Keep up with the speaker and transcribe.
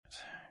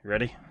You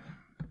ready?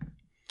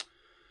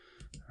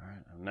 All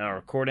right, I'm now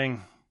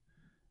recording.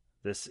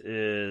 This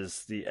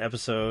is the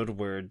episode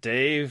where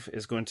Dave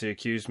is going to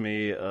accuse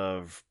me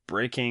of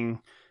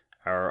breaking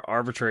our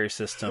arbitrary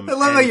system. I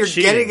love how you're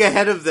cheating. getting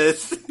ahead of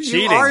this.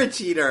 Cheating. You are a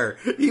cheater.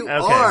 You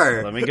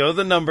are. Let me go with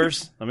the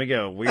numbers. Let me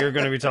go. We are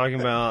going to be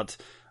talking about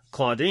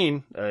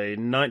Claudine, a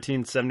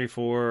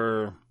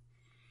 1974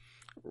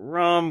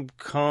 rom-com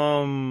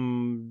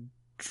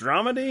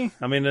dramedy.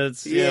 I mean,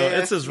 it's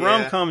it's as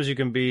rom-com as you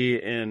can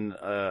be in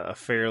a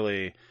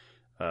fairly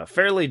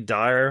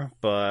dire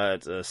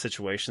but a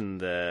situation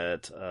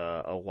that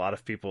a lot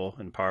of people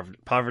in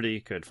poverty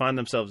could find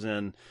themselves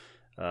in.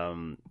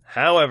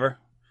 However,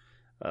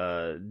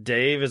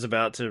 Dave is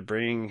about to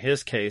bring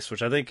his case,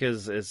 which I think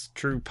is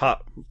true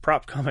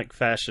prop comic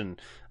fashion.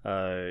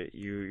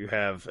 You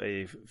have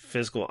a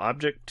physical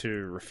object to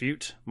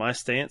refute my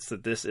stance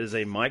that this is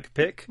a Mike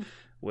pick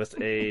with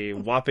a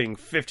whopping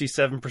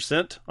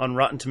 57% on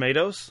Rotten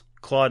Tomatoes.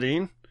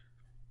 Claudine.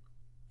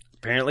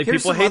 Apparently,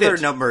 Here's people some hate other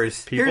it.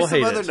 numbers. People Here's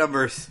some hate other it.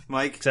 numbers,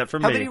 Mike. Except for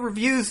How me. many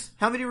reviews?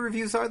 How many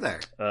reviews are there?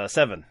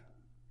 7.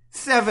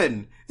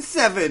 7.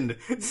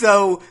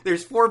 So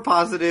there's 4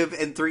 positive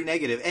and 3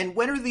 negative. And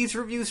when are these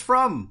reviews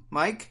from,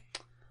 Mike?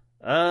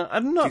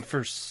 I'm not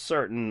for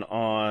certain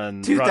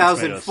on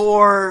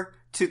 2004,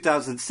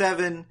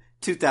 2007,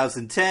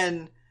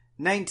 2010,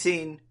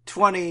 19,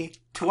 20,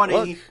 20,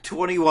 Look,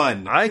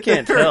 21. I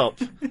can't help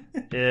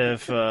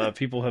if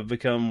people have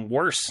become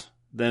worse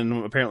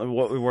than apparently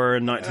what we were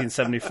in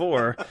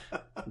 1974,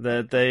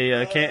 that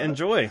they can't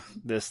enjoy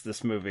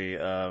this movie.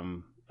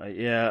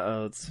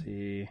 Let's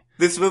see.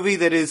 This movie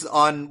that is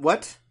on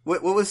what?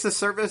 What was the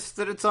service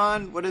that it's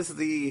on? What is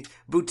the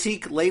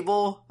boutique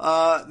label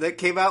that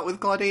came out with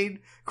Claudine?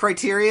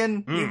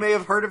 Criterion? You may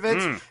have heard of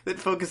it. That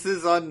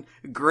focuses on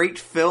great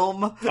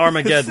film.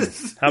 Armageddon.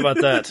 How about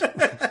that?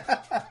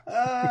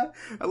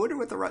 I wonder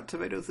what the Rotten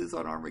Tomatoes is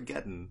on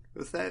Armageddon.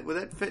 Would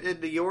that fit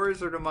into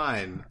yours or to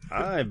mine?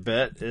 I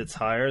bet it's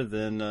higher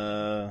than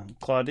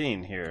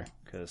Claudine here,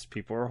 because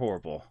people are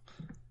horrible.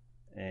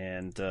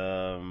 And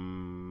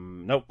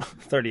nope,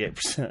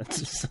 38%.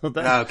 So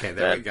there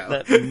we go.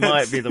 That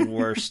might be the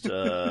worst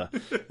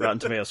Rotten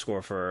Tomato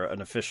score for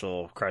an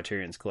official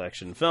Criterion's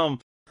Collection film.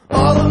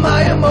 All of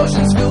my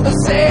emotions feel the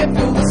same.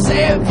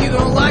 If you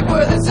don't like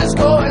where this is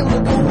going,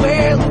 look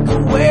away. You're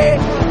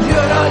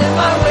not in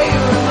my way,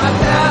 you're in my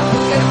path.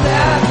 Look at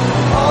that.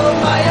 All of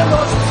my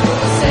emotions feel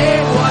the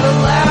same. What a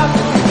laugh.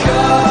 You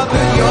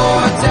cover your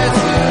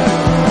tattoo.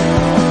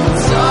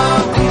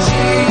 Something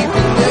cheap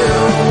and new,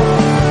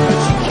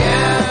 but you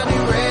can't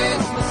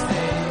erase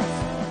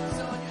mistakes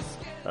on your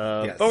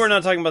skin. Yes. But we're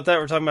not talking about that.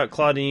 We're talking about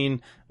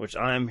Claudine, which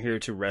I'm here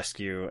to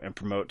rescue and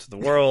promote to the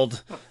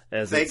world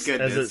as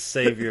its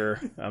savior.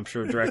 I'm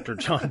sure director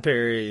John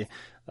Barry,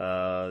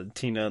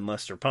 Tina and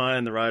Lester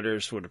Pine, the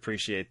writers, would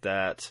appreciate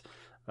that.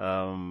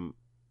 And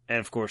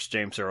of course,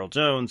 James Earl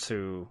Jones,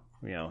 who,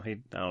 I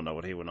don't know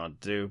what he went on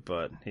to do,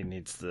 but he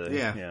needs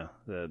the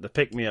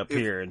pick me up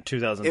here in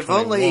 2021. If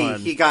only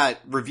he got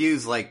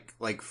reviews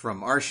like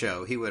from our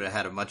show, he would have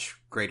had a much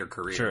greater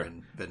career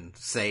and been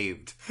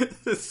saved.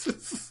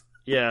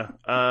 Yeah,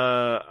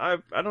 I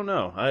don't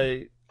know.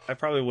 I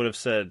probably would have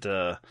said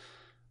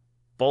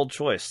bold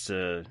choice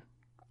to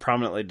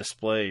prominently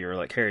display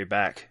your hairy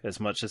back as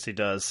much as he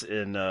does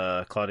in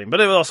Claudine, but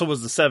it also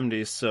was the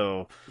 70s,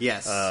 so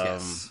yes.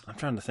 I'm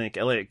trying to think.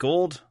 Elliot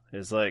Gould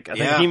is I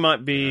think he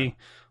might be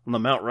on the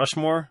Mount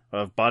Rushmore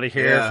of body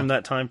hair from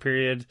that time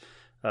period.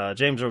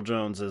 James Earl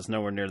Jones is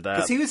nowhere near that.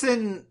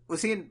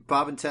 Was he in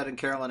Bob and Ted and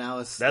Carol and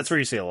Alice? That's where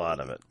you see a lot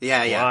of it.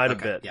 Yeah. Quite a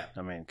bit. Yeah.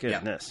 I mean,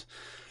 goodness. Yeah.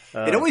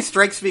 It always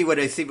strikes me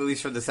when I see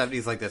movies from the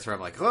 70s like this where I'm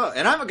like, oh,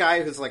 and I'm a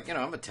guy who's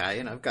I'm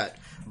Italian, I've got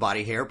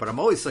body hair, but I'm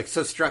always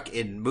so struck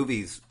in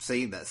movies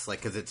seeing this,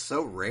 because it's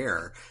so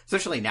rare,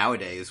 especially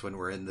nowadays when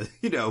we're in the,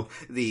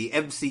 the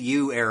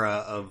MCU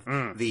era of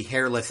the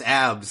hairless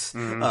abs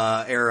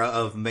era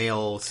of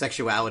male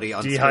sexuality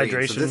on dehydration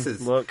screen. So this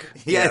is, look.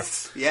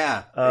 Yes,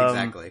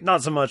 exactly.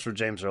 Not so much with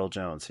James Earl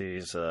Jones.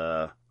 He's,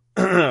 I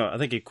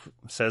think he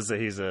says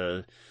that he's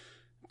a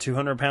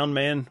 200-pound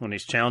man when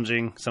he's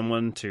challenging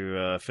someone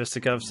to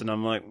fisticuffs, and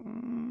I'm like,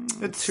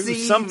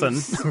 something.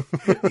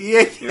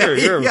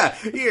 You're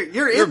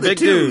a big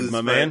dude,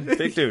 my man.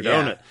 Big dude,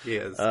 own it. He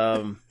is.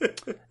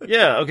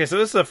 Okay, so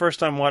this is a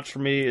first-time watch for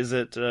me. Is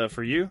it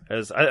for you?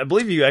 As I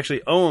believe you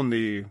actually own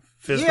the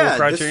physical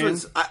Criterion.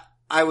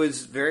 I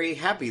was very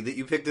happy that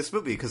you picked this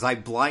movie because I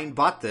blind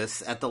bought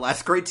this at the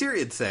last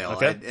Criterion sale.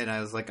 Okay. And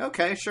I was like,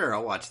 okay, sure,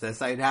 I'll watch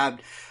this. I'd had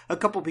a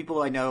couple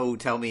people I know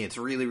tell me it's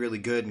really, really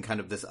good and kind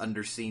of this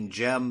underseen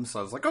gem. So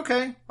I was like,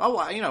 okay,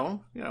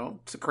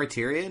 it's a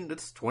Criterion.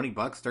 It's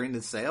 $20 during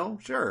the sale.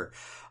 Sure.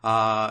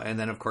 And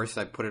then of course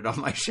I put it on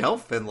my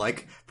shelf and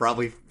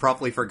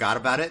probably forgot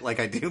about it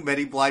like I do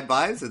many blind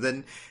buys. And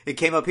then it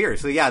came up here.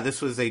 So yeah,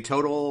 this was a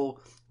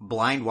total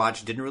blind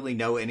watch. Didn't really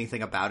know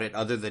anything about it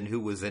other than who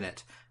was in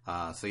it.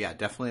 So yeah,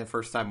 definitely a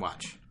first time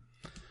watch.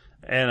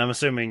 And I'm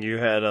assuming you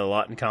had a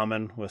lot in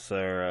common with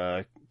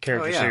their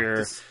characters here.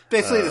 It's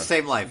basically the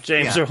same life.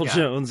 James Earl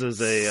Jones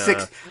is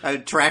a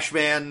trash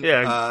man.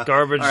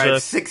 Garbage. All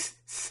right,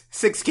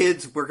 six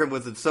kids working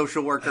with a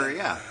social worker.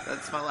 Yeah,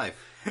 that's my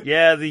life.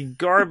 Yeah, the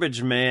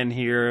garbage man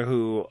here,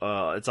 who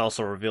it's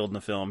also revealed in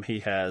the film,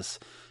 he has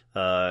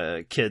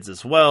kids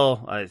as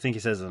well. I think he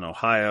says in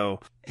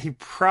Ohio. He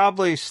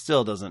probably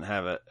still doesn't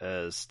have it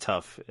as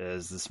tough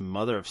as this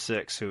mother of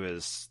six who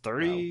is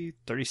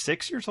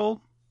 36 years old.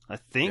 I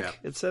think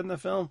it said in the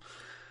film.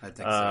 I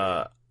think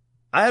so.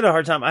 I had a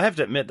hard time. I have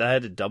to admit that I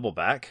had to double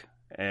back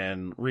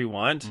and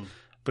rewind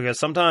because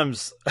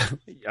sometimes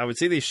I would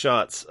see these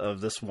shots of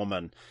this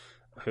woman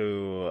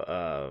who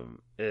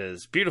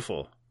is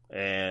beautiful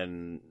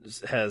and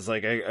has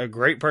like a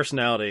great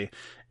personality,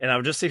 and I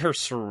would just see her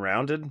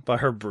surrounded by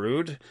her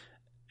brood,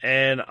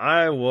 and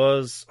I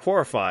was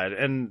horrified.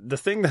 And the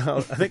thing that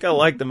I think I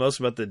like the most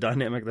about the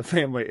dynamic of the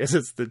family is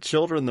it's the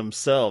children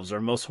themselves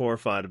are most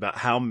horrified about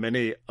how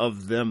many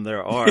of them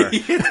there are.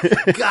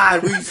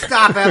 God, we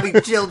stop having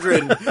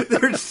children.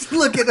 They're just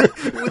looking at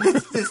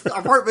this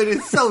apartment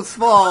is so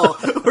small.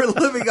 We're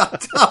living on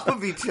top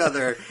of each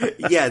other.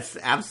 Yes,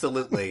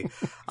 absolutely.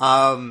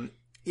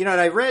 And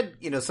I read,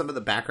 some of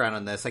the background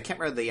on this. I can't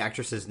remember the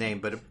actress's name,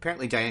 but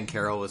apparently Diane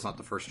Carroll was not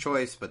the first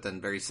choice. But then,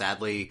 very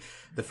sadly,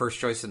 the first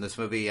choice in this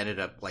movie ended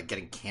up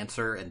getting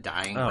cancer and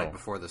dying right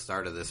before the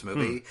start of this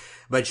movie.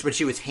 But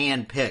she was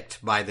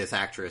handpicked by this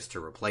actress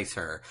to replace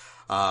her.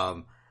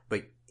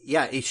 But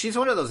yeah, she's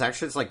one of those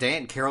actresses. Like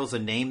Diane Carroll's a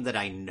name that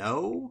I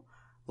know.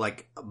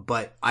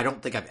 But I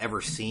don't think I've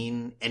ever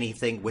seen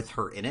anything with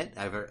her in it.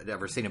 I've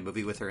ever seen a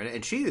movie with her in it,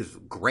 and she is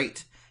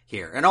great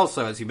here. And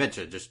also, as you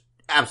mentioned, just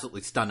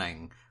absolutely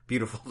stunning,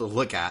 beautiful to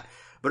look at,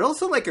 but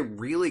also a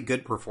really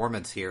good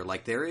performance here.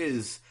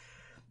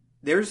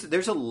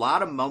 There's a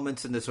lot of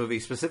moments in this movie,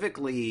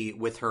 specifically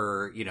with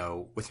her,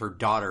 with her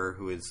daughter,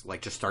 who is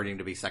just starting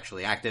to be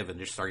sexually active and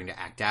just starting to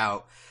act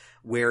out,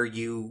 where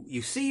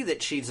you see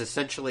that she's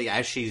essentially,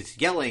 as she's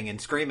yelling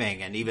and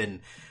screaming and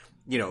even,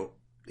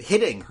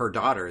 hitting her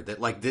daughter,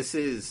 that this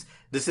is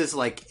an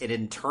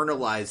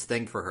internalized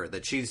thing for her,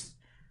 that she's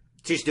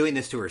doing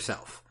this to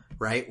herself.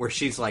 Right? Where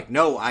she's like,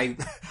 no, I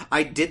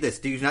did this.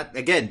 Do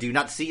you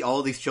not see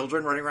all these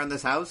children running around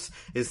this house?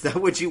 Is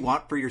that what you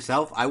want for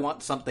yourself? I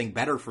want something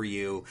better for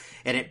you.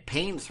 And it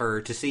pains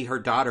her to see her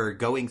daughter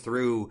going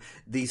through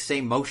these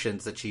same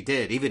motions that she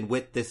did. Even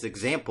with this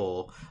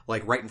example,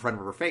 right in front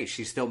of her face,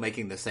 she's still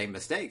making the same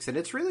mistakes. And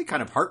it's really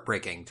kind of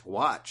heartbreaking to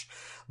watch.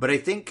 But I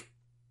think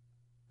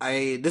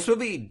this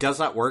movie does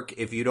not work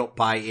if you don't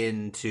buy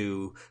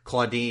into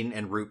Claudine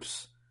and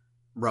Roop's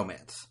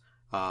romance.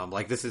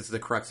 This is the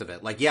crux of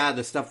it.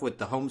 The stuff with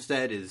the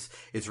homestead is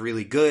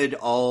really good.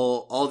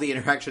 All the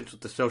interactions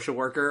with the social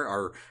worker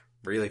are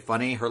really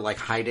funny. Her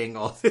hiding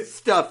all this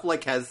stuff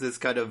has this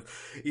kind of,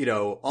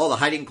 all the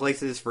hiding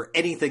places for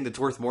anything that's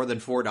worth more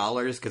than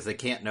 $4 because they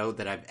can't know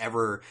that I've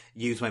ever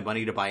used my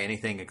money to buy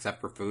anything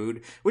except for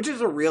food, which is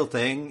a real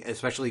thing,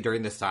 especially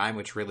during this time,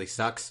 which really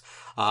sucks.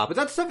 But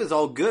that stuff is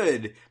all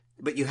good,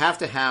 but you have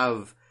to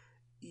have,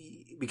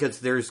 because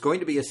there's going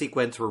to be a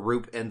sequence where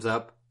Roop ends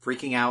up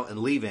freaking out and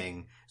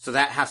leaving, so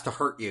that has to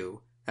hurt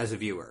you as a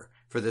viewer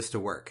for this to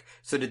work.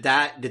 So did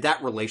that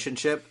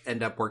relationship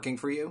end up working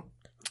for you?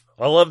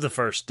 I love the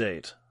first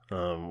date,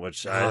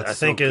 which I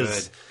think so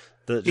is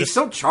he's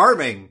so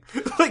charming.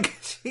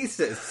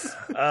 Jesus.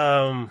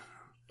 I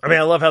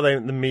love how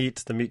the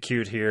meet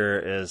cute here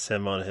is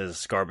him on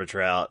his garbage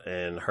route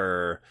and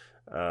her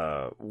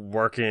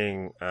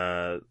working.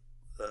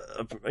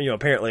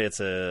 Apparently it's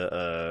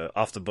a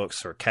off the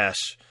books or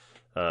cash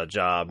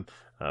job.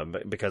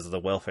 Because of the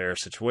welfare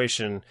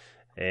situation,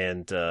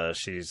 and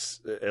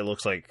it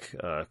looks like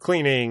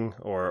cleaning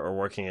or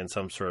working in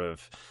some sort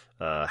of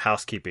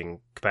housekeeping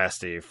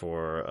capacity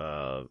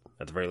for,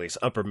 at the very least,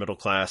 upper middle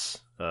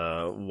class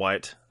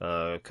white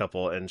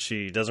couple, and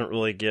she doesn't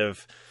really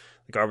give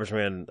the garbage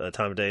man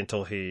time of day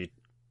until he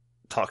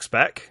talks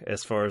back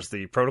as far as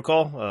the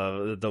protocol,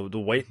 the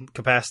weight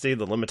capacity,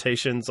 the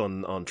limitations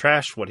on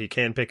trash, what he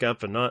can pick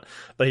up and not,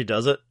 but he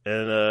does it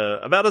in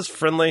about as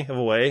friendly of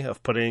a way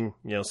of putting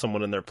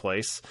someone in their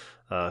place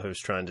who's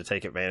trying to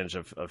take advantage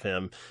of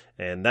him,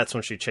 and that's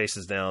when she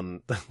chases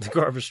down the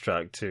garbage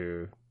truck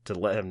to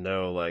let him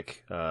know,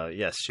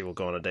 yes, she will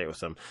go on a date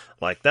with him.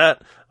 Like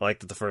that. I like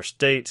that the first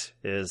date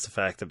is the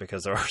fact that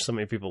because there are so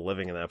many people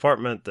living in the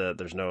apartment that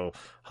there's no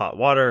hot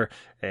water,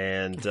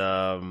 and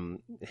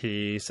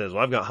he says,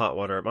 well, I've got hot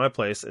water at my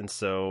place, and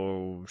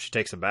so she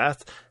takes a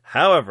bath.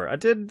 However, I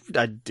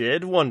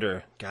did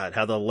wonder, God,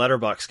 how the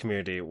Letterboxd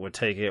community would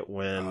take it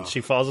when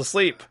she falls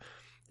asleep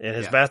in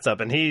his bathtub,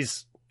 and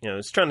he's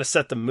trying to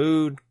set the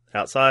mood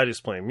outside.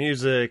 He's playing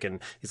music, and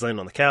he's laying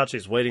on the couch,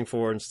 he's waiting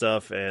for her and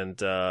stuff, and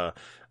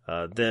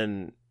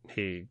then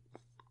he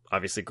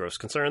obviously grows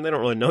concerned. They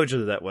don't really know each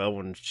other that well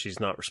when she's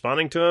not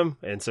responding to him.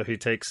 And so he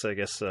takes, I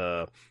guess,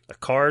 a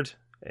card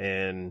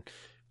and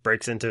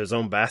breaks into his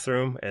own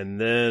bathroom and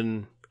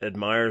then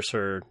admires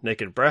her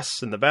naked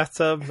breasts in the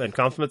bathtub and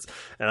compliments.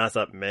 And I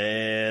thought,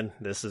 man,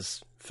 this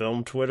is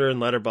film, Twitter,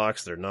 and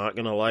Letterboxd. They're not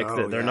going to like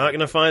that. They're not going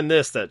to find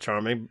this that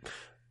charming.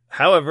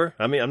 However,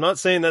 I mean, I'm not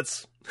saying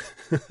that's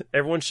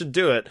everyone should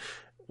do it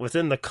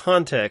within the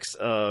context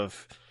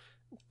of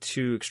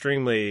two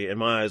extremely, in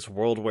my eyes,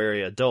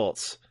 world-weary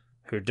adults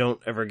who don't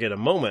ever get a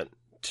moment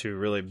to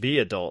really be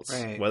adults,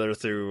 right. whether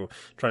through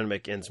trying to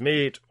make ends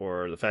meet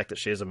or the fact that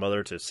she is a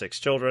mother to 6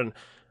 children.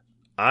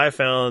 I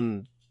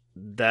found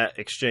that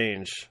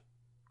exchange,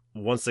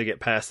 once they get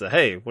past the,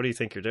 hey, what do you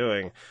think you're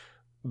doing?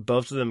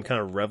 Both of them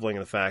kind of reveling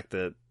in the fact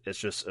that it's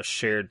just a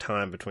shared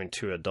time between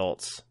two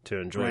adults to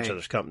enjoy right. each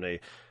other's company.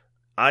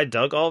 I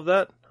dug all of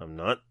that. I'm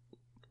not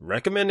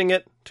recommending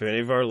it to any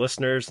of our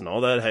listeners and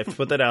all that. I have to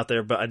put that out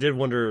there, but I did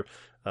wonder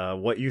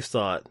what you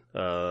thought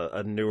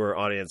a newer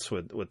audience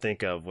would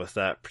think of with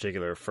that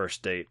particular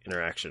first date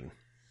interaction.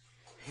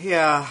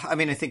 Yeah, I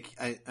mean, I think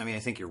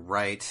you're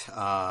right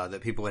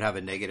that people would have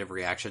a negative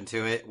reaction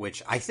to it,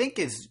 which I think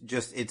is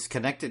just, it's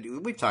connected.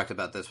 We've talked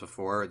about this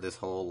before. This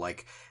whole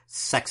like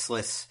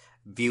sexless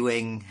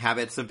viewing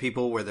habits of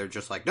people where they're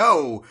just like,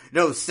 no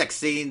sex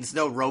scenes,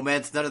 no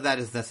romance, none of that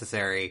is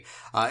necessary.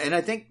 And I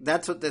think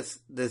that's what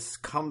this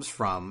comes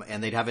from,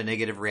 and they'd have a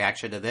negative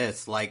reaction to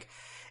this. Like,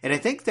 and I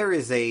think there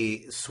is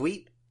a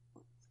sweet,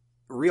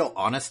 real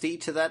honesty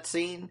to that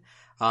scene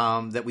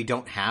that we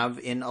don't have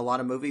in a lot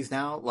of movies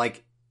now.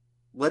 Like,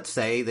 let's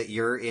say that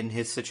you're in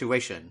his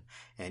situation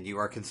and you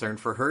are concerned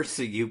for her,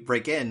 so you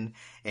break in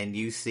and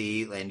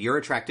you're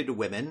attracted to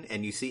women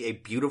and you see a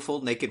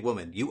beautiful naked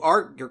woman.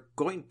 You're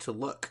going to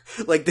look.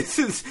 Like, this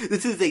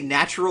is a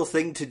natural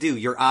thing to do.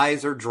 Your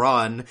eyes are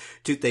drawn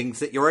to things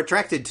that you're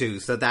attracted to.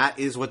 So that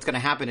is what's going to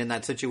happen in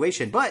that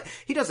situation. But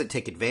he doesn't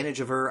take advantage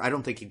of her. I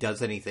don't think he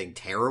does anything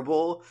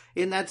terrible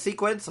in that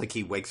sequence. Like,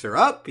 he wakes her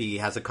up, he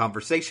has a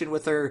conversation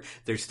with her,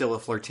 there's still a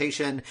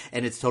flirtation,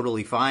 and it's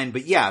totally fine.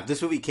 But yeah, if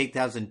this movie came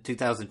out in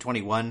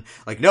 2021,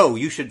 like, no,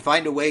 you should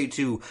find a way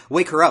to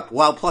wake her up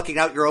while plucking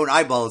out your own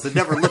eyeballs and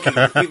never looking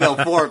at her female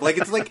form. Like,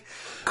 it's like,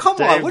 come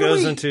Dave on.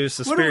 goes into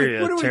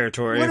Suspiria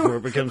territory where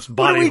it becomes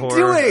body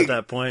horror doing? at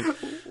that point.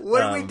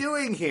 What are we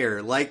doing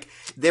here? Like,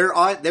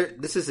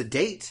 this is a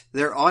date.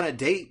 They're on a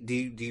date. Do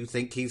you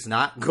think he's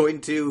not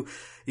going to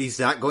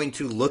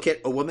look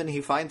at a woman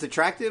he finds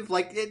attractive?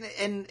 Like,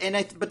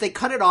 but they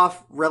cut it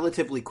off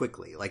relatively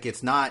quickly. Like,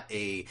 it's not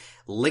a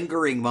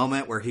lingering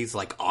moment where he's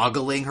like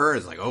ogling her.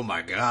 It's like, oh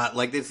my God.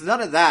 Like, it's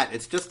none of that.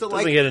 It's just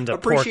like get into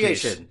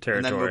appreciation territory,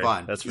 and then move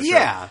on. That's for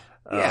yeah. sure.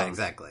 Yeah,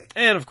 exactly.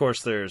 And of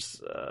course, they're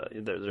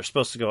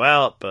supposed to go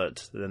out,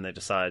 but then they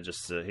decide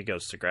he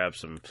goes to grab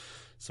some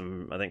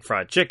I think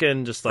fried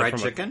chicken, just like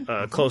from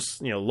a close,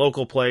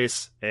 local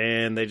place,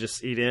 and they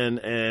just eat in.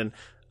 And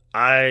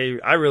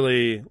I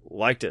really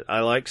liked it. I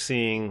like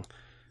seeing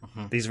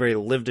these very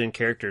lived-in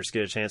characters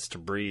get a chance to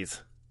breathe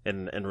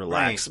and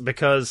relax, right.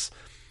 Because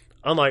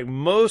unlike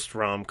most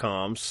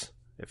rom-coms,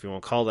 if you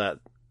want to call that,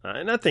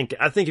 and I think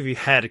if you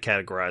had to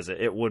categorize it,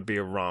 it would be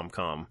a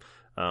rom-com,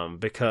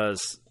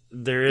 because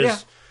there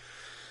is,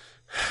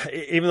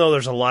 even though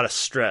there's a lot of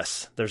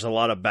stress, there's a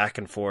lot of back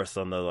and forth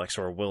on the, like,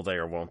 sort of will they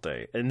or won't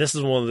they. And this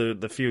is one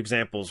of the few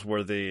examples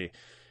where the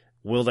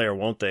will they or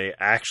won't they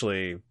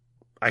actually,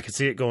 I could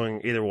see it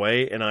going either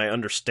way, and I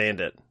understand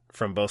it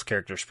from both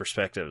characters'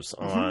 perspectives.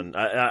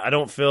 I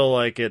don't feel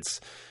like it's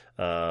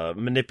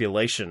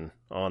manipulation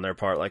on their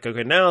part. Like,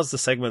 okay, now is the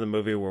segment of the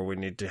movie where we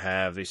need to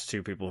have these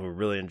two people who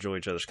really enjoy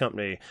each other's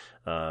company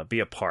be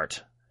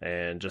apart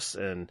and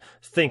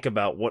think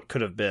about what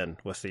could have been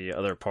with the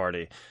other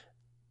party.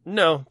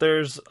 No,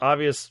 there's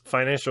obvious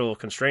financial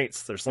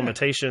constraints. There's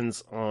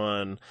limitations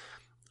on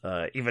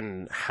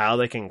even how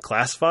they can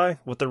classify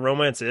what the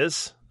romance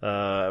is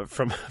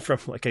from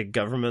like a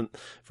government,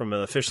 from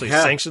an officially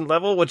sanctioned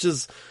level, which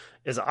is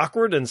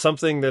awkward and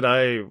something that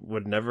I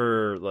would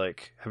never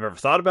have ever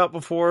thought about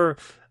before.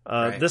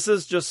 Right. This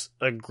is just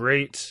a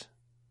great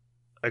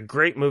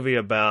movie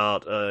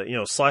about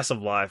slice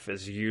of life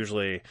is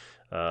usually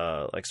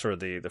sort of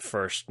the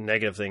first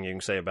negative thing you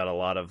can say about a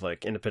lot of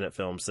like independent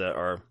films that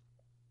are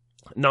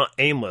not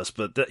aimless,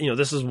 but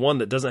this is one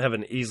that doesn't have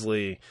an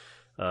easily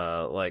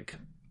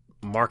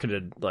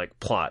marketed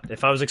plot.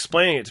 If I was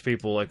explaining it to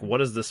people, like,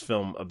 what is this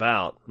film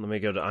about? Let me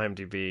go to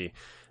IMDb.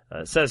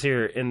 It says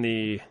here, in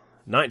the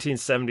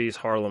 1970s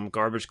Harlem,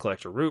 garbage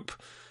collector Roop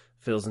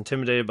feels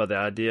intimidated by the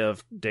idea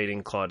of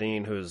dating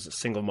Claudine, who is a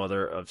single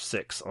mother of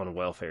 6 on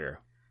welfare.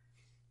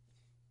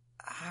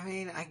 I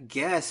mean, I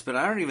guess, but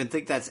I don't even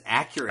think that's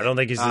accurate. I don't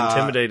think he's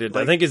intimidated.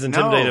 I think he's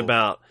intimidated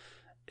about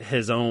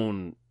his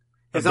own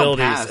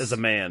abilities as a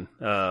man.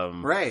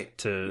 Right.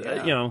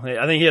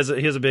 I think he has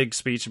a big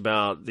speech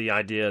about the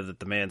idea that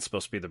the man's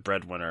supposed to be the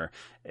breadwinner,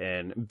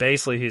 and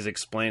basically he's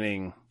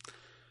explaining,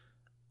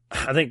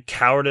 I think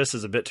cowardice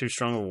is a bit too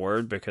strong a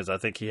word, because I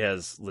think he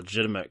has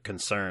legitimate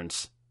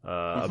concerns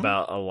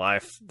about a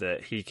life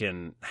that he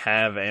can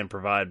have and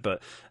provide,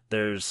 but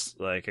there's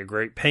like a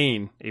great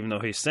pain, even though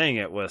he's saying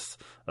it with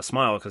a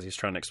smile because he's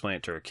trying to explain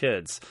it to her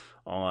kids,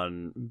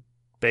 on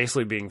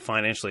basically being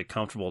financially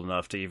comfortable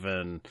enough to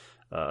even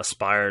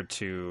aspire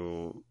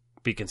to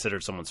be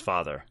considered someone's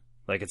father.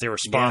 Like, it's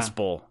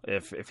irresponsible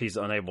if he's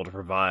unable to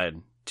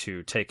provide,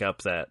 to take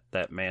up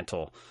that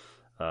mantle.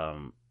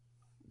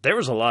 there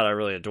was a lot I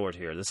really adored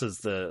here. This is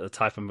the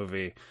type of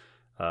movie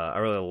I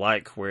really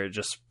like, where it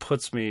just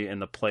puts me in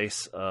the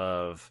place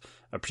of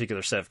a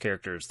particular set of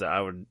characters that I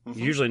would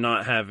usually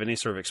not have any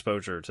sort of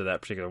exposure to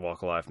that particular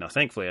walk of life. Now,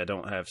 thankfully, I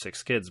don't have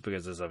 6 kids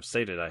because, as I've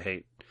stated, I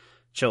hate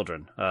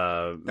children.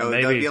 Maybe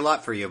that'd be a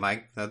lot for you,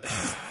 Mike.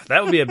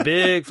 That would be a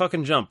big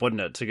fucking jump,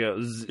 wouldn't it? To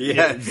go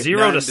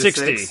 0 to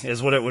 60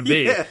 is what it would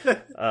be.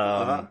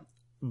 Yeah.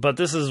 But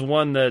this is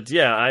one that,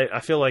 I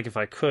feel like if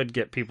I could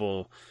get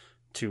people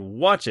to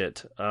watch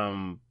it,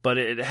 but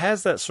it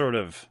has that sort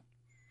of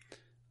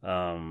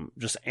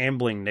just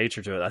ambling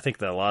nature to it. I think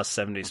that a lot of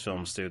 70s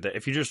films do that.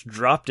 If you just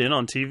dropped in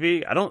on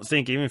TV, I don't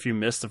think even if you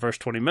missed the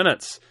first 20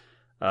 minutes,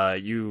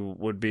 you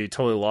would be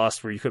totally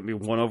lost, where you couldn't be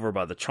won over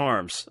by the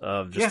charms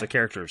of just the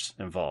characters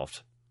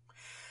involved.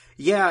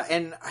 Yeah,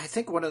 and I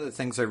think one of the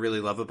things I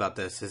really love about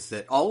this is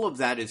that all of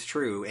that is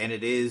true, and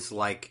it is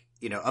like,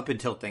 up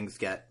until things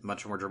get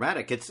much more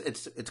dramatic,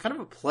 it's kind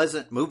of a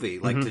pleasant movie,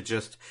 like to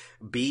just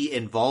be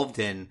involved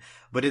in.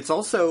 But it's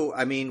also,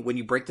 I mean, when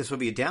you break this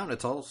movie down,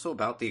 it's also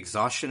about the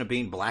exhaustion of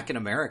being black in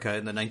America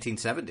in the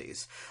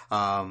 1970s.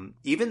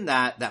 Even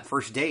that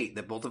first date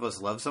that both of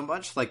us love so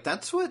much, like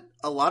that's what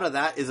a lot of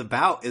that is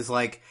about, is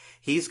like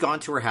he's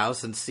gone to her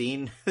house and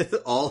seen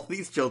all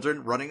these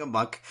children running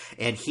amok,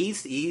 and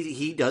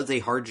he does a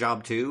hard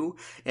job too.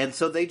 And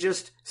so they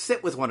just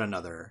sit with one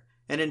another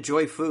and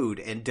enjoy food,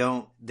 and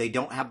they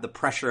don't have the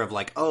pressure of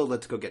like, oh,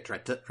 let's go get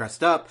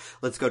dressed up,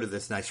 let's go to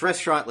this nice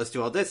restaurant, let's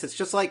do all this. It's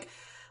just like,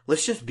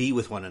 let's just be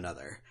with one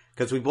another,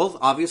 because we both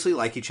obviously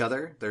like each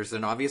other. There's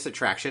an obvious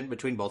attraction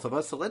between both of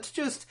us, so let's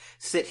just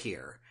sit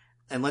here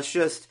and let's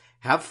just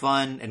have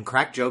fun and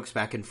crack jokes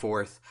back and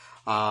forth.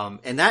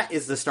 And that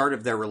is the start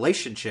of their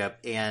relationship.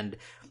 And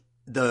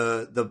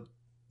the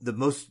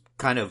most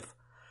kind of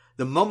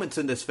the moments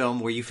in this film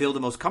where you feel the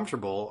most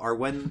comfortable are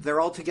when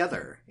they're all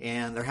together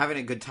and they're having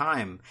a good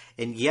time.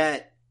 And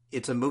yet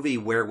it's a movie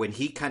where when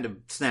he kind of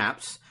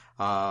snaps,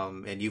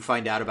 and you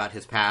find out about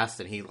his past,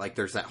 and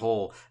there's that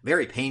whole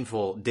very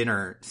painful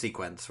dinner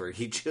sequence where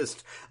he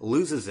just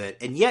loses it.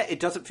 And yet it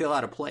doesn't feel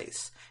out of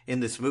place in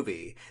this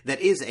movie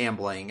that is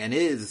ambling and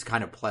is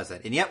kind of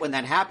pleasant. And yet when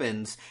that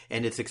happens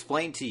and it's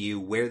explained to you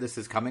where this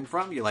is coming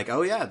from, you're like,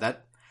 oh yeah,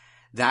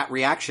 that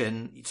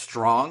reaction,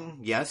 strong,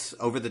 yes,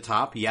 over the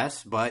top,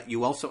 yes, but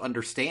you also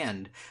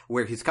understand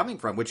where he's coming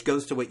from, which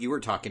goes to what you were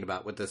talking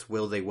about with this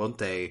will they, won't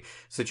they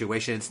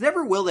situation. It's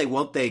never will they,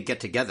 won't they get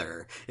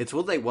together. It's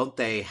will they, won't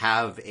they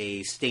have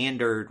a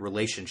standard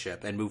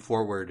relationship and move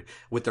forward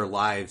with their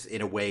lives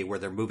in a way where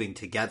they're moving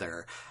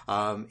together.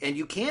 And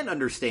you can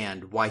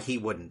understand why he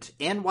wouldn't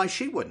and why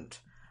she wouldn't,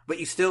 but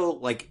you still,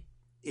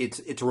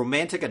 it's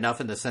romantic enough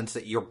in the sense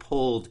that you're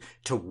pulled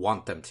to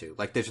want them to.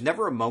 Like, there's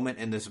never a moment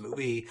in this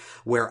movie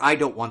where I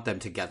don't want them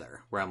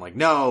together, where I'm like,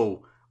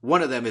 no,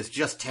 one of them is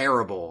just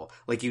terrible.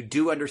 Like, you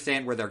do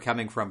understand where they're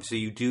coming from, so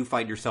you do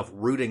find yourself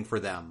rooting for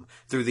them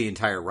through the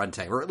entire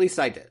runtime, or at least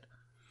I did.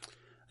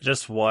 I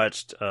just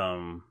watched,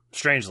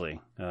 strangely,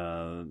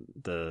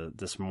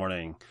 this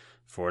morning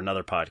for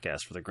another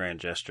podcast for The Grand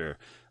Gesture,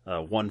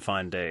 One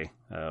Fine Day,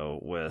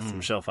 with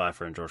Michelle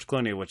Pfeiffer and George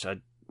Clooney, which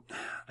I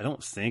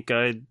don't think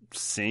I'd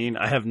seen.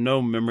 I have no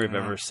memory of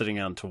ever sitting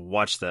down to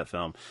watch that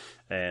film.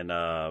 And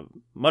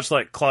much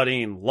like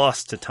Claudine,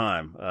 lost to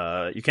time.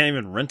 You can't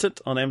even rent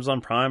it on Amazon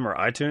Prime or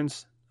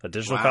iTunes, a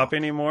digital copy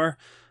anymore.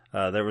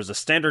 There was a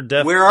standard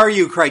def. Where are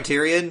you,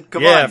 Criterion?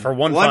 Come on. Yeah, for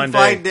One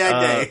Fine Day.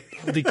 Day.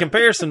 The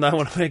comparison that I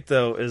want to make,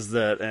 though, is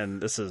that, and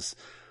this is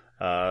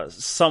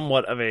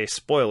somewhat of a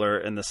spoiler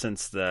in the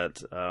sense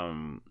that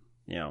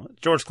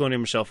George Clooney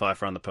and Michelle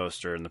Pfeiffer on the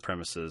poster and the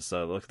premises.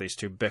 Look at these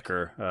two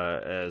bicker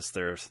as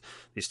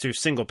these two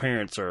single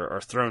parents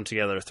are thrown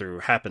together through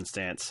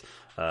happenstance.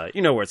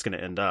 You know where it's going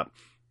to end up.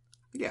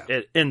 Yeah.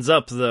 It ends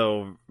up,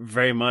 though,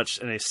 very much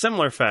in a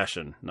similar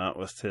fashion, not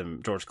with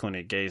George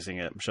Clooney gazing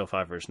at Michelle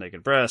Pfeiffer's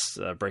naked breasts,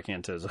 breaking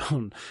into his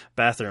own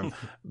bathroom,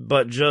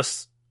 but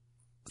just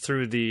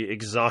through the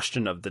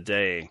exhaustion of the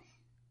day.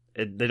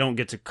 They don't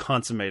get to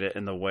consummate it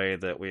in the way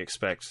that we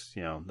expect,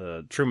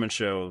 the Truman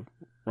Show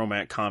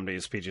romantic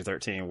comedies,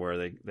 PG-13,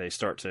 where they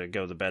start to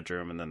go to the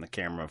bedroom and then the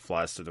camera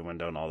flies through the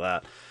window and all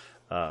that.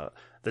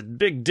 The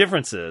big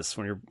difference is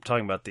when you're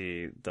talking about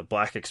the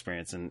black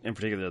experience, and in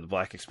particular the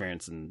black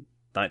experience in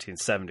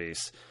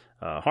 1970s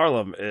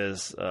Harlem,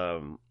 is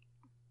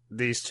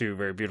these two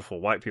very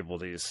beautiful white people,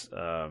 these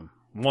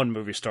one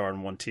movie star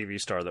and one TV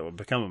star that would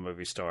become a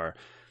movie star.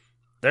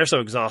 They're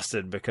so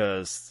exhausted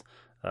because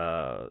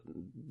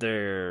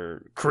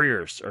their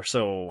careers are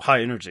so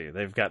high energy.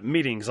 They've got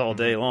meetings all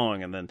day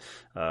long, and then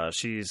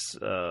she's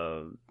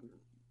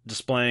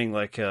displaying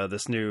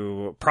this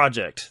new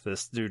project,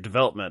 this new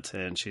development,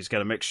 and she's got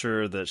to make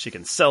sure that she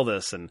can sell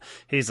this. And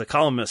he's a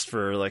columnist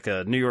for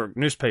a New York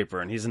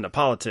newspaper, and he's into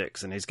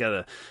politics, and he's got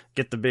to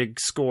get the big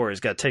score. He's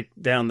got to take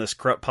down this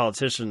corrupt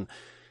politician.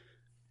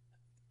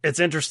 It's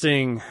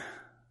interesting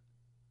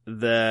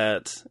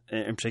that,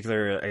 in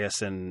particular, I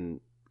guess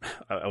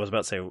I was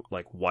about to say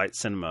white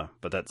cinema,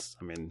 but that's,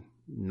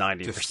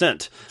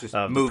 90% just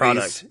of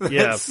movies. the product.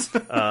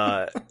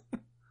 Yeah.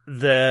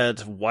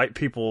 that white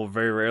people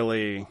very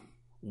rarely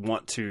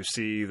want to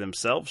see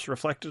themselves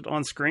reflected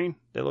on screen.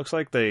 It looks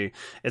like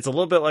it's a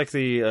little bit like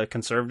the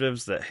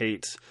conservatives that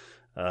hate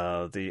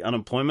the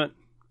unemployment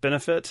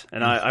benefit.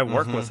 And I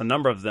work with a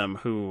number of them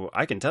who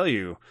I can tell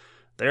you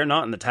they're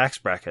not in the tax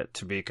bracket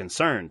to be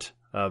concerned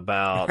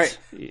about. Right.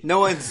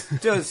 No one's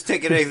just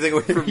taking anything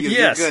away from you.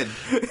 Yes.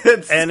 You're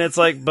good. And it's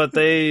like, but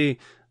they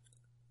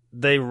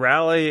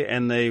rally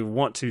and they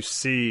want to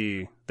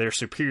see their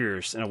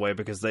superiors in a way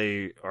because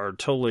they are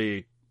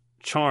totally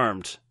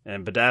charmed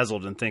and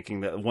bedazzled in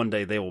thinking that one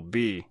day they will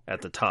be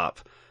at the top.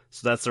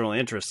 So that's their only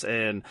interest.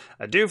 And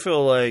I do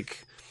feel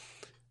like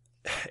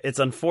it's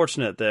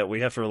unfortunate that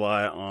we have to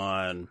rely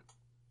on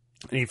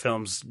any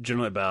films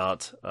generally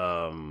about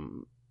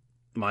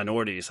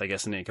minorities, I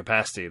guess, in any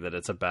capacity, that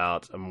it's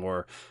about a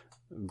more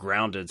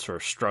grounded sort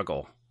of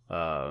struggle.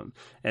 And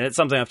it's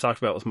something I've talked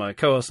about with my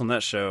co-host on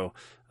that show,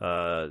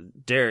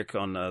 Derek,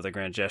 on The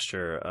Grand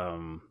Gesture,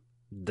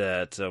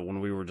 that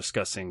when we were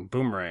discussing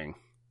Boomerang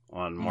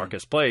on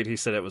Marcus Played, he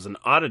said it was an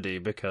oddity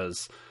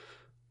because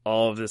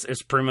all of this,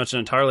 it's pretty much an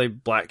entirely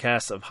black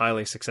cast of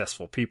highly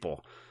successful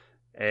people.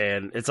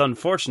 And it's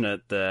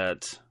unfortunate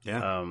that,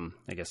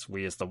 I guess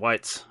we as the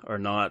whites are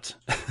not,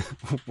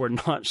 we're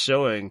not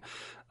showing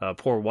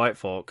poor white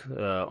folk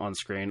on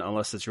screen,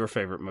 unless it's your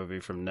favorite movie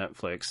from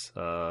Netflix,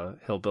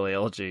 Hillbilly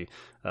Elegy,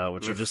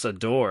 which I just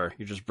adore.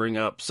 You just bring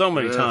up so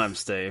many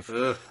times, Dave,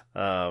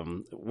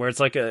 where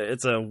it's like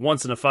it's a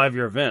once in a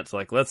 5-year event.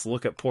 Like, let's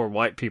look at poor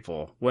white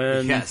people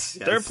when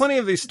there are plenty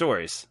of these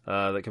stories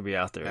that could be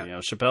out there. You know,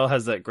 Chappelle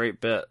has that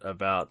great bit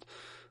about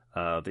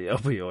the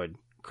opioid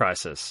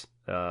crisis.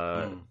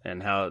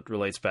 And how it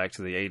relates back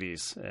to the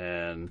 80s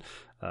and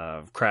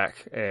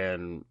crack.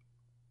 And,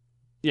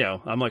 you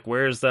know, I'm like,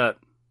 where's that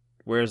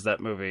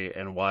movie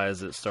and why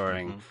is it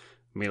starring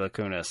Mila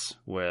Kunis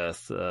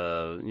with,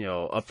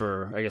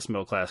 upper, I guess,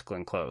 middle class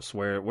Glenn Close?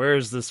 Where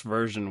is this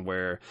version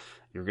where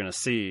you're going to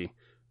see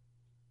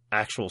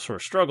actual sort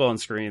of struggle on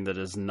screen that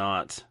is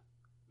not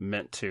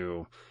meant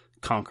to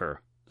conquer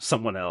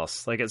someone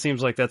else? Like, it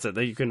seems like that's it,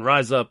 that you can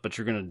rise up, but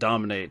you're going to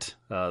dominate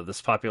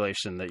this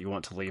population that you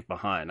want to leave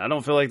behind. I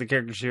don't feel like the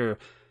characters here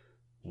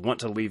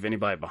want to leave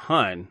anybody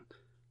behind.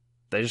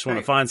 They just want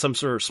to find some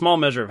sort of small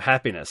measure of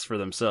happiness for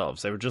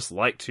themselves. They would just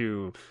like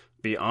to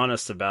be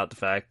honest about the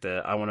fact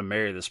that I want to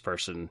marry this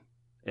person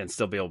and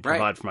still be able to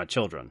provide for my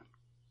children.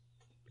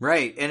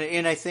 Right.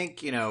 And I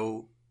think, you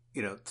know,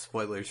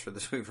 spoilers for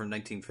this movie from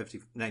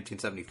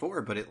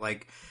 1974, but it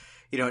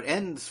it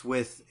ends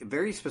with,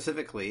 very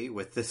specifically,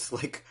 with this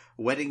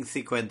wedding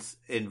sequence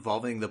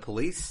involving the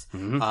police.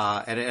 And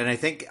I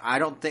think,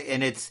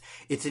 and it's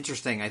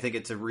interesting. I think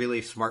it's a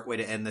really smart way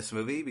to end this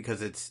movie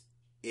because it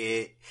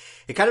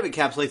kind of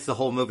encapsulates the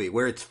whole movie,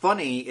 where it's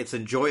funny, it's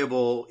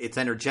enjoyable, it's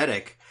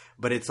energetic,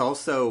 but it's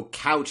also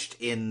couched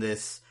in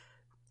this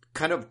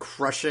kind of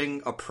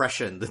crushing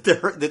oppression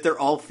that they're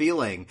all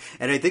feeling.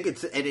 And I think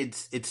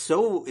it's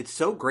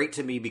so great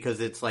to me because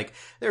it's like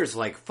there's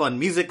fun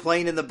music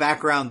playing in the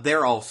background,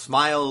 they're all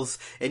smiles,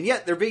 and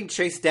yet they're being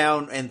chased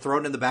down and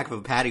thrown in the back of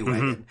a paddy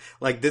wagon.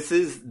 This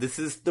is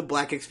the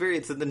black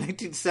experience in the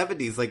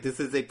 1970s. This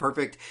is a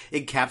perfect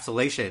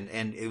encapsulation,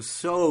 and it was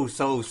so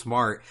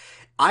smart.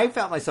 I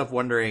found myself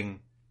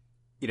wondering,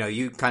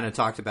 you kind of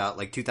talked about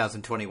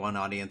 2021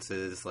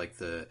 audiences,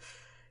 the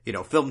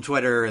film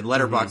Twitter and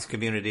Letterboxd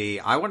community.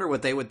 I wonder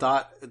what they would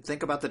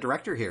think about the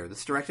director here. This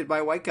is directed by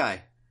a white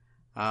guy.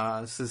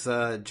 This is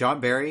John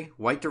Barry,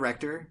 white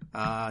director,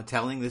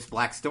 telling this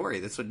black story.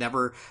 This would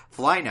never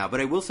fly now.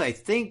 But I will say, I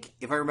think,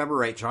 if I remember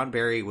right, John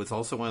Barry was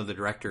also one of the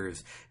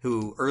directors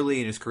who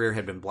early in his career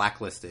had been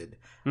blacklisted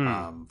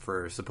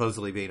for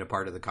supposedly being a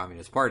part of the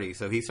Communist Party.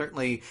 So he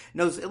certainly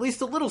knows at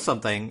least a little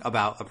something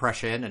about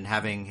oppression and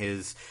having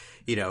his...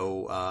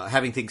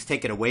 having things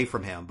taken away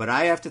from him. But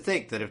I have to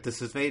think that if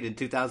this was made in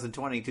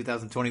 2020,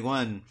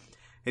 2021,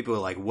 people are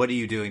like, what are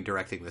you doing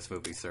directing this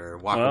movie, sir?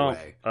 Walk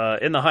away.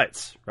 In the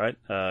Heights, right?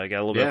 I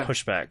got a little bit of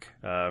pushback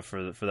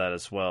for that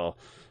as well.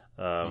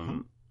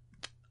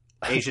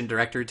 Asian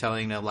director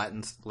telling a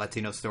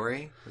Latino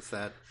story? Is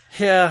that...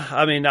 Yeah,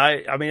 I mean,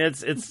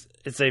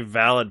 it's a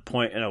valid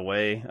point in a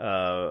way.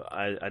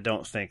 I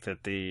don't think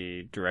that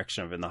the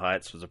direction of In the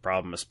Heights was a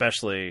problem,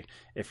 especially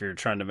if you're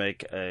trying to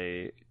make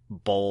a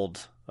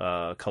bold,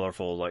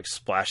 colorful,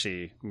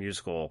 splashy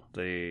musical.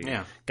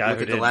 The guy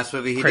who did the last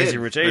movie Crazy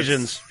Rich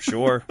Asians,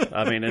 sure.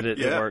 I mean, it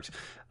worked.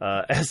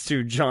 As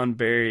to John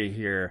Barry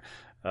here,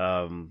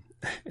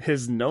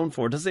 his known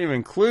for doesn't even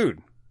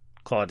include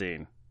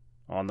Claudine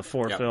on the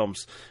 4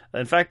 films.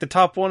 In fact, the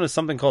top one is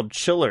something called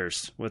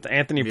Chillers with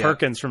Anthony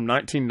Perkins from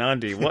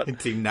 1990. What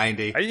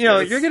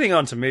 1990? You're getting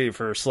on to me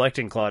for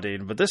selecting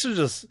Claudine, but this is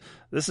just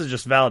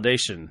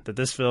validation that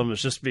this film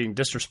is just being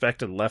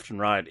disrespected left and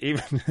right,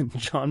 even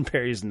John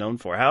Barry's known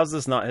for. How is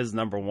this not his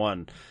number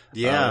one?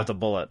 With a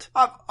bullet.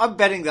 I'm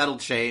betting that'll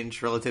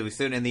change relatively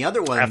soon. And the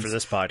other ones after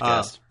this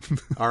podcast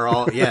are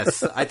all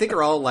I think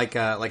are all like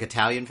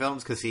Italian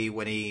films because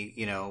when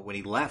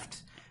he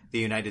left the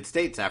United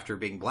States after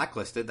being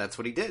blacklisted, that's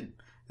what he did.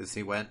 is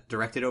he went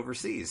directed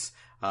overseas.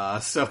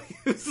 So he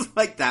was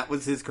like, that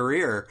was his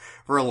career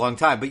for a long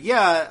time. But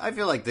yeah, I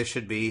feel like this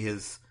should be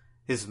his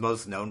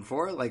most known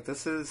for. Like,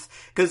 this is,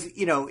 cause,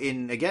 you know,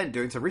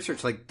 doing some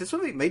research, like, this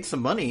movie made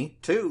some money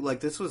too.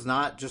 Like, this was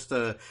not just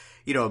a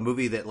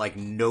movie that like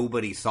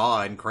nobody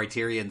saw and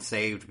Criterion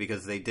saved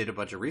because they did a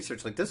bunch of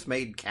research. Like, this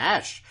made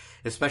cash,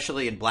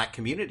 especially in black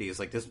communities.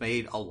 Like, this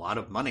made a lot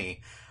of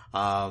money.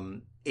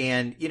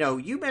 And, you know,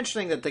 you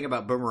mentioning that thing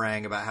about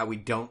Boomerang, about how we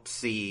don't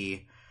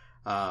see,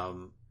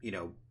 you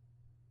know,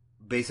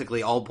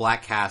 basically all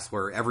black casts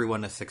where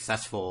everyone is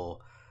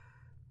successful.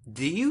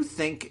 Do you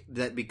think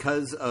that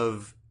because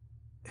of,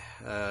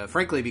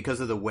 frankly, because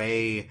of the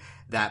way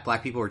that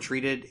black people are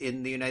treated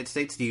in the United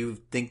States, do you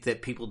think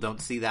that people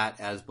don't see that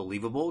as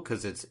believable?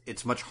 Because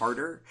it's much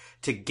harder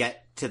to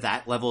get to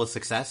that level of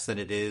success than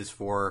it is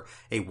for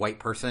a white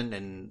person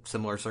in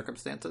similar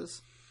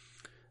circumstances?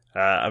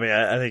 I mean,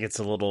 I think it's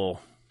a little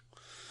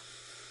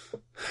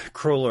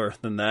crueler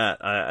than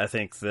that. I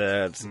think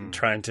that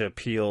trying to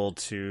appeal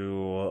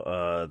to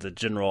the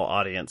general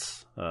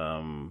audience,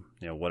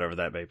 you know, whatever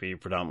that may be,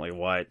 predominantly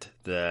white,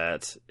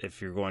 that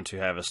if you're going to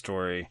have a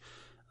story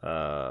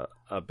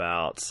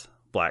about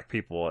black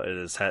people,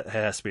 it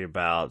has to be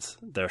about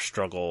their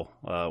struggle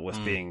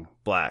with being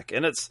black.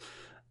 And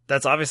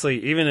that's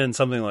obviously, even in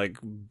something like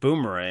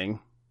Boomerang,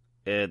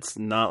 it's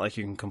not like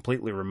you can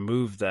completely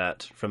remove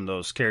that from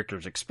those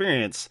characters'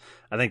 experience.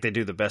 I think they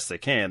do the best they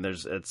can.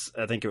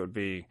 I think it would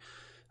be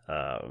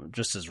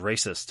just as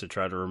racist to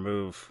try to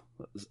remove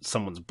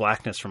someone's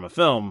blackness from a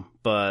film,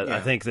 but I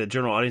think that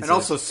general audiences... And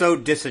also so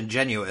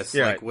disingenuous.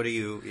 Yeah, like, right. What do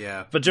you...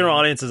 Yeah. But general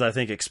audiences, I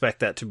think, expect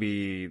that to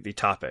be the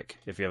topic.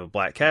 If you have a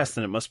black cast,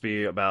 then it must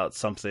be about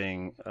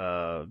something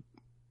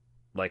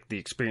like the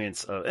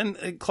experience of...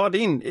 And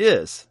Claudine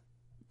is...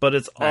 But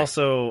it's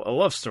also a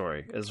love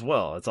story as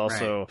well. It's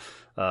also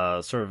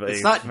sort of a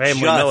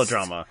family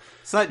melodrama.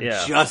 It's not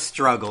just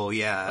struggle,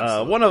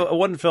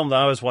 One film that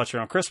I always watch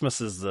around Christmas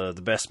is the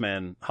Best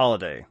Man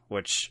Holiday,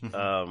 which,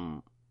 I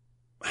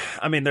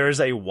mean, there is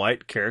a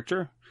white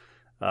character,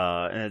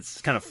 and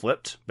it's kind of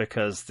flipped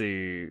because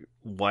the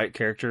white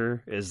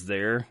character is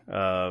there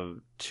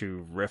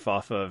to riff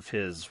off of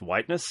his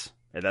whiteness,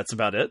 and that's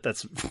about it.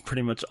 That's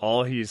pretty much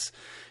all he's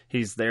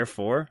there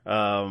for.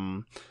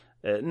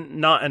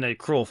 Not in a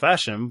cruel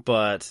fashion,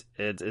 but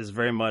it is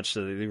very much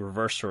the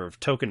reverse sort of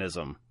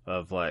tokenism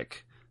of,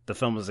 like, the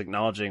film is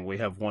acknowledging we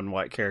have one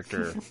white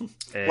character.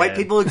 And... White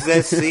people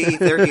exist. See,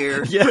 they're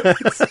here. Yeah,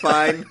 it's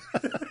fine.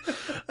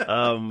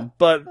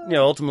 But you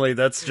know, ultimately,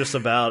 that's just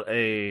about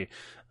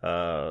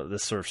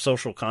this sort of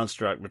social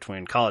construct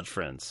between college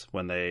friends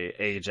when they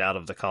age out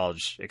of the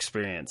college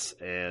experience.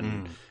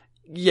 And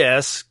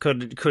yes,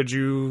 could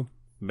you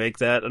make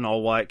that an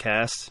all white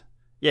cast?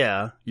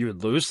 Yeah, you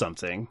would lose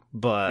something,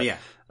 but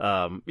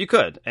you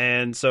could.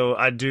 And so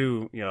I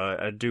do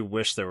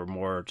wish there were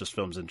more just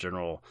films in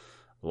general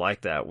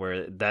like that,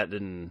 where that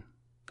didn't,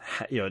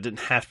 it didn't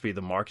have to be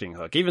the marketing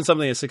hook. Even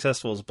something as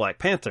successful as Black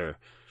Panther,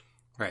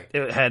 right?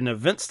 It had an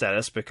event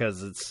status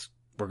because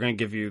we're going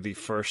to give you the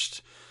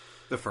first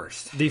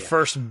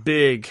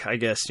big, I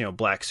guess,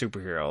 black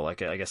superhero,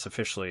 like I guess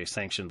officially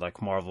sanctioned,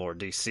 like Marvel or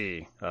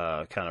DC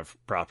kind of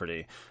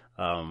property.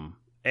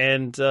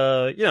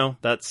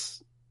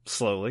 That's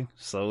slowly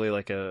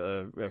like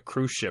a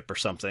cruise ship or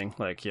something,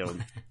 like,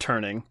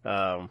 turning.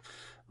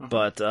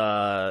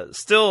 But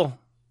still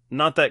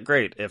not that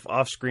great if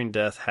off-screen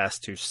death has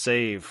to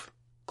save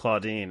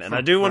Claudine. And I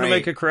do want to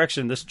make a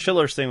correction. This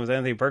Chillers thing with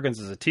Anthony Perkins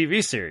is a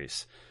TV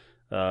series.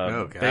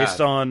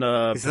 Based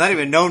on... he's not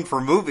even known for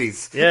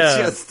movies.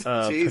 Yeah,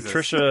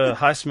 Patricia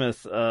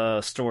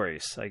Highsmith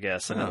stories, I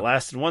guess. And it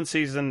lasted one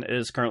season. It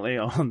is currently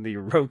on the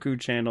Roku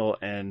channel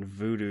and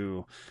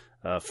Vudu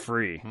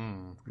free.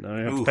 Don't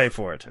have to pay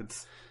for it.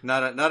 It's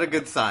not a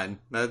good sign.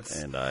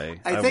 I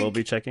will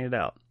be checking it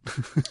out.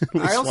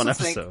 I also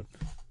think,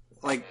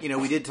 like,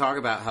 we did talk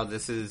about how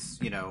this is,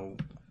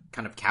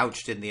 kind of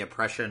couched in the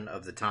oppression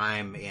of the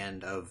time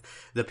and of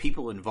the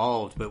people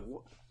involved. But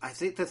I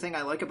think the thing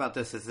I like about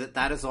this is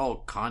that is all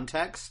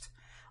context.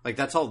 Like,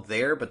 that's all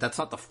there, but that's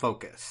not the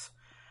focus,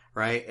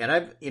 right? And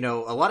I've,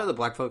 a lot of the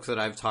black folks that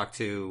I've talked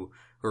to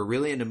who are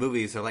really into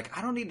movies are like,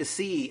 I don't need to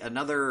see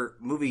another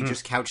movie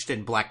just couched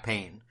in black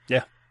pain.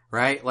 Yeah.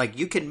 Right? Like,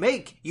 you can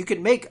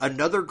make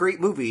another great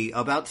movie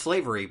about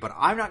slavery, but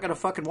I'm not going to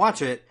fucking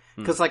watch it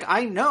because, like,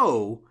 I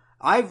know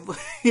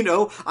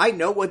I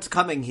know what's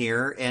coming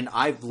here and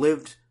I've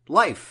lived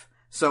life.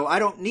 So I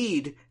don't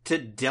need to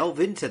delve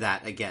into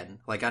that again.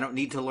 Like, I don't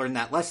need to learn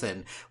that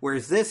lesson.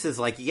 Whereas this is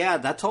like, yeah,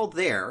 that's all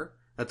there.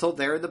 That's all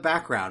there in the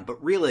background.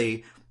 But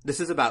really, this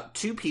is about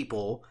two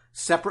people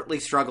separately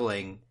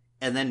struggling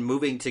and then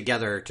moving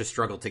together to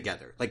struggle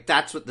together. Like,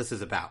 that's what this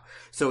is about.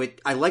 So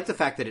I like the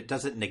fact that it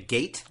doesn't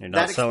negate You're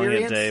not that selling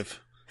experience. it, Dave.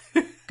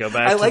 Go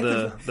back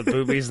to the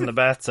boobies in the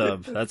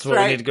bathtub. That's what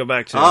we need to go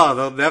back to. Oh,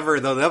 they'll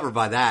never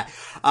buy that.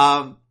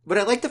 But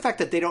I like the fact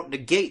that they don't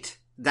negate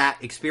that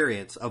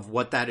experience of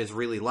what that is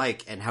really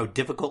like and how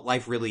difficult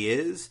life really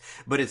is,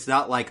 but it's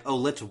not like, oh,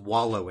 let's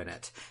wallow in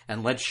it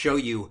and let's show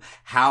you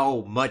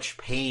how much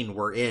pain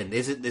we're in.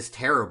 Isn't this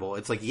terrible?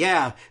 It's like,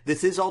 yeah,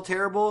 this is all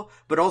terrible,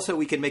 but also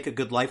we can make a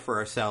good life for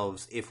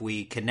ourselves if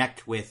we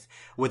connect with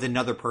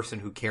another person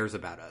who cares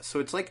about us.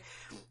 So it's like,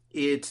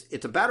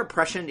 it's about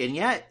oppression, and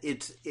yet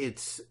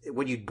it's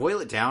when you boil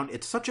it down,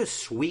 it's such a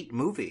sweet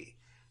movie.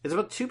 It's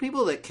about two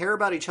people that care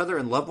about each other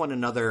and love one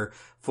another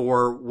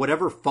for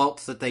whatever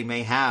faults that they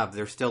may have.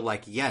 They're still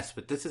like, yes,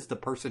 but this is the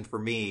person for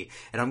me,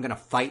 and I'm going to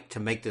fight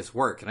to make this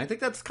work. And I think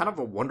that's kind of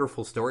a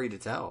wonderful story to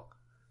tell.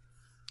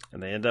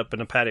 And they end up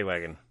in a paddy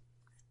wagon,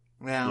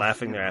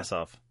 laughing their ass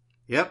off.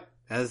 Yep,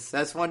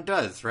 as one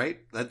does, right?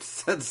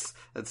 That's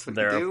what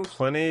there you do. Are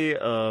plenty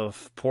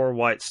of poor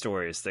white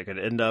stories that could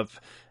end up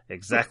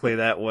exactly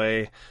that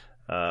way.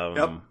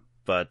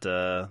 But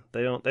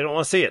they don't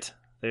want to see it.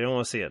 They don't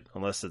want to see it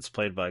unless it's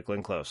played by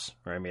Glenn Close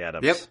or Amy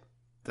Adams. Yep,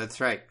 that's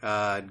right.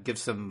 Take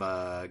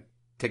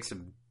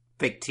some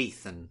fake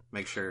teeth and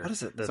make sure what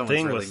is it? The someone's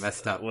thing really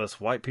messed up. Was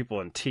white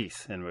people and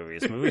teeth in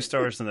movies. Movie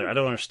stars in there. I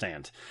don't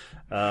understand.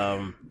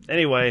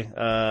 Anyway,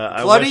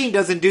 Claudine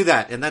doesn't do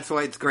that, and that's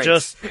why it's great.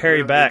 Just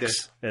hairy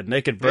backs and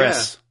naked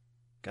breasts. Yeah.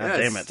 God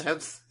damn it.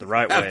 The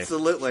right way.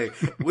 Absolutely.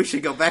 We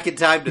should go back in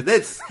time to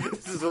this.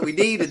 This is what we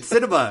need in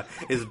cinema,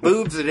 is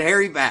boobs and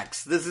hairy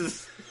backs. This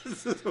is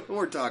what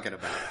we're talking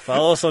about.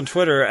 Follow us on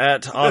Twitter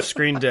at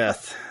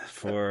OffScreenDeath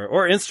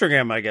or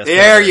Instagram, I guess.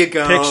 There you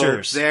go.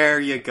 Pictures. There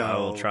you go. I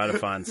will try to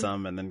find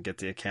some and then get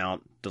the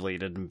account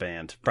deleted and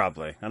banned.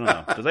 Probably. I don't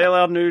know. Do they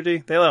allow nudity?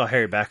 They allow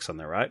hairy backs on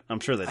there, right?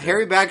 I'm sure they do.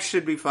 Hairy backs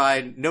should be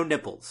fine. No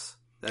nipples.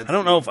 I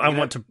don't know if I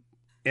want to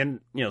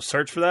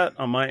search for that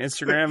on my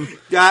Instagram.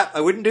 Yeah,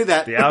 I wouldn't do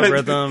that. The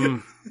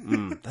algorithm.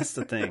 That's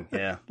the thing.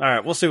 Yeah. All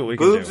right. We'll see what we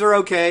can do. Boobs are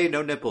okay.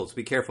 No nipples.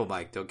 Be careful,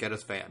 Mike. Don't get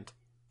us banned.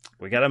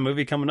 We got a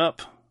movie coming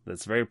up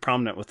that's very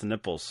prominent with the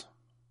nipples.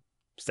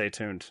 Stay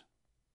tuned.